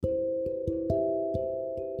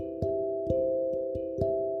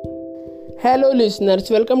Hello,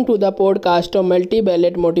 listeners. Welcome to the podcast of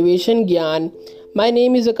Multi-Ballet Motivation Gyan. My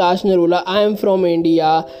name is Akash Narula. I am from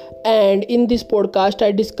India, and in this podcast,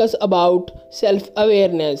 I discuss about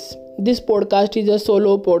self-awareness. This podcast is a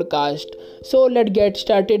solo podcast. So let's get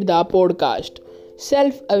started the podcast.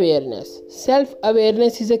 Self-awareness.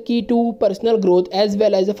 Self-awareness is a key to personal growth as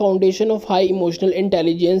well as a foundation of high emotional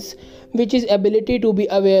intelligence, which is ability to be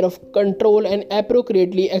aware of, control and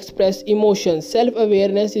appropriately express emotions.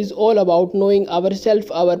 Self-awareness is all about knowing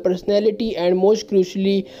ourselves, our personality and most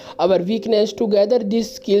crucially our weakness. Together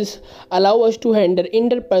these skills allow us to handle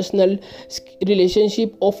interpersonal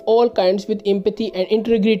relationship of all kinds with empathy and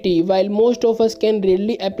integrity. While most of us can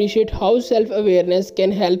rarely appreciate how self-awareness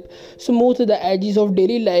can help smooth the edges of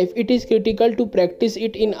daily life, it is critical to practice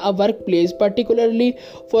it in a workplace, particularly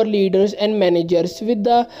for leaders and managers. With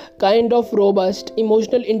the kind of robust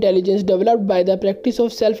emotional intelligence developed by the practice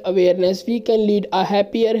of self-awareness, we can lead a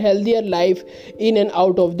happier, healthier life in and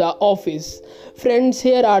out of the office. Friends,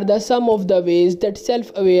 here are the some of the ways that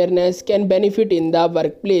self-awareness can benefit in the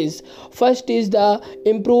workplace. First is the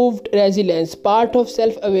improved resilience. Part of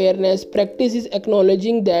self-awareness practice is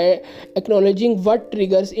acknowledging what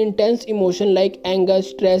triggers intense emotion like anger,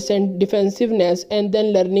 stress and defensiveness, and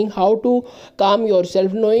then learning how to calm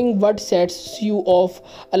yourself. Knowing what sets you off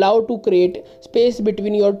allow to create space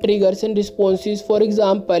between your triggers and responses. For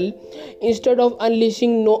example, instead of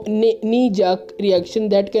unleashing knee-jerk reaction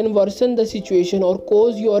that can worsen the situation or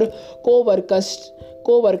cause your co-worker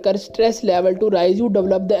stress level to rise, you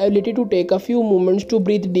develop the ability to take a few moments to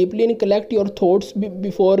breathe deeply and collect your thoughts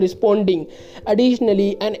before responding.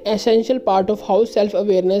 Additionally, an essential part of how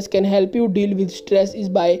self-awareness can help you deal with stress is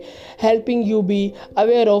by helping you be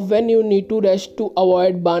aware of when you need to rest to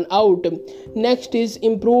avoid burnout. Next is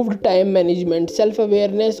improved time management.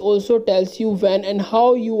 Self-awareness also tells you when and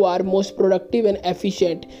how you are most productive and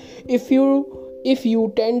efficient. If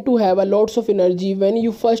you tend to have a lots of energy when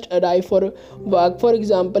you first arrive for work, for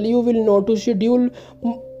example, you will know to schedule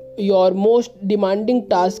your most demanding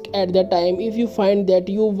task at the time. If you find that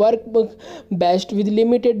you work best with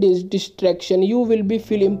limited distraction, you will be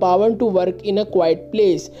feel empowered to work in a quiet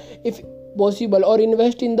place. If possible, or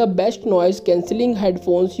invest in the best noise cancelling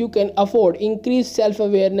headphones you can afford. Increased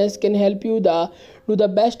self-awareness can help you do the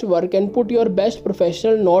best work and put your best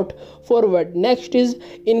professional note forward. Next is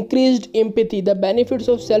increased empathy. The benefits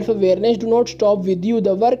of self-awareness do not stop with you.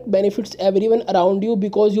 The work benefits everyone around you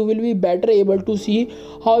because you will be better able to see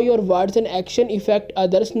how your words and action affect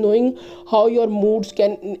others. Knowing how your moods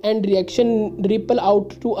can and reaction ripple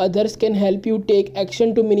out to others can help you take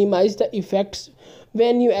action to minimize the effects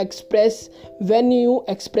when you express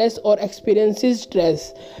or experiences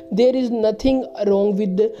stress. There is nothing wrong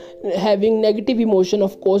with having negative emotion,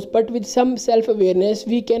 of course, but with some self-awareness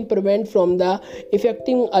we can prevent from the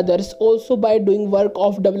affecting others. Also, by doing work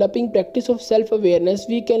of developing practice of self-awareness,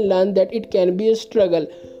 we can learn that it can be a struggle.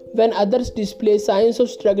 When others display signs of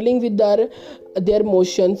struggling with their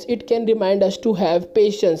emotions, it can remind us to have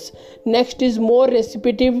patience. Next is more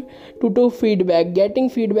receptive to feedback. Getting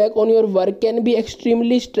feedback on your work can be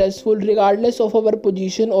extremely stressful regardless of our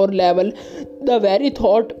position or level. The very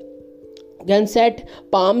thought can set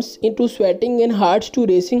palms into sweating and hearts to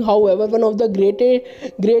racing. However, one of the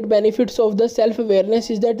great benefits of the self-awareness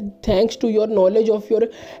is that thanks to your knowledge of your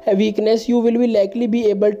weakness, you will be likely be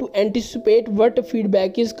able to anticipate what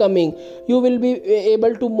feedback is coming. You will be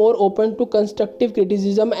able to more open to constructive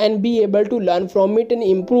criticism and be able to learn from it and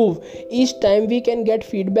improve. Each time we can get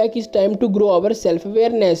feedback is time to grow our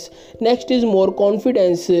self-awareness. Next is more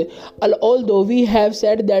confidence. Although we have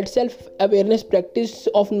said that self-awareness practice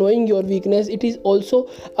of knowing your weakness, it is also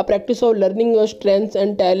a practice of learning your strengths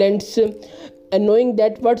and talents, and knowing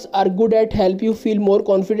that what are good at help you feel more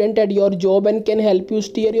confident at your job and can help you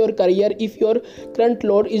steer your career if your current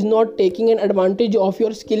load is not taking an advantage of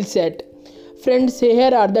your skill set. Friends,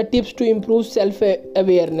 here are the tips to improve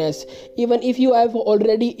self-awareness. Even if you have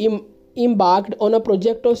already embarked on a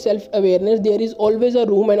project of self-awareness, there is always a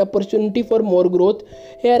room and opportunity for more growth.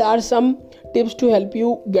 Here are some tips to help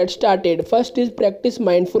you get started. First is practice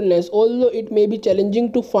mindfulness. Although it may be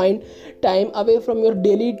challenging to find time away from your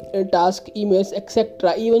daily task, emails,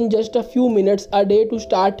 etc., even just a few minutes a day to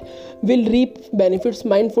start will reap benefits.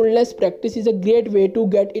 Mindfulness practice is a great way to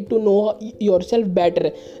get it to know yourself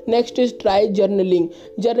better. Next is try journaling.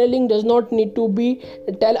 Journaling does not need to be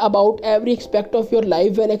tell about every aspect of your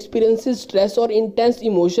life. When experiences stress or intense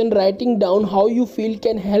emotion, writing down how you feel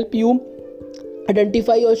can help you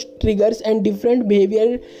identify your triggers and different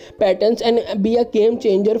behavior patterns and be a game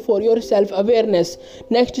changer for your self awareness.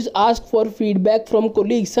 Next is ask for feedback from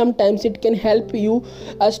colleagues. Sometimes it can help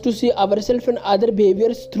us to see ourselves and other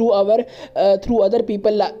behaviors through other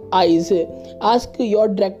people's eyes. Ask your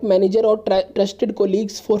direct manager or trusted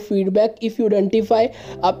colleagues for feedback. If you identify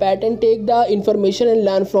a pattern, take the information and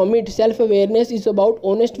learn from it. Self awareness is about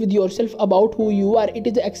honest with yourself about who you are. It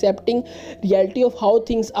is accepting reality of how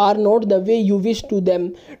things are not the way you wish to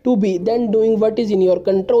them to be, then doing what is in your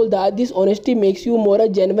control. This honesty makes you more a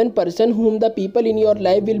genuine person whom the people in your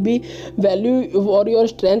life will be value for your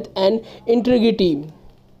strength and integrity.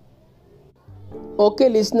 Okay,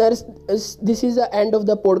 listeners, this is the end of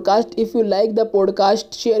the podcast. If you like the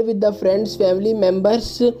podcast, share with the friends, family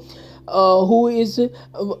members who is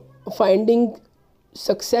finding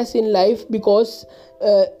success in life, because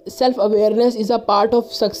self-awareness is a part of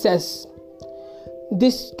success.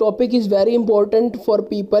 This topic is very important for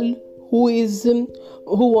people who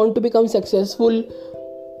want to become successful.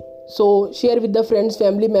 So share with the friends,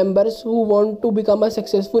 family members who want to become a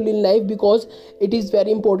successful in life, because it is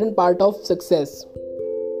very important part of success.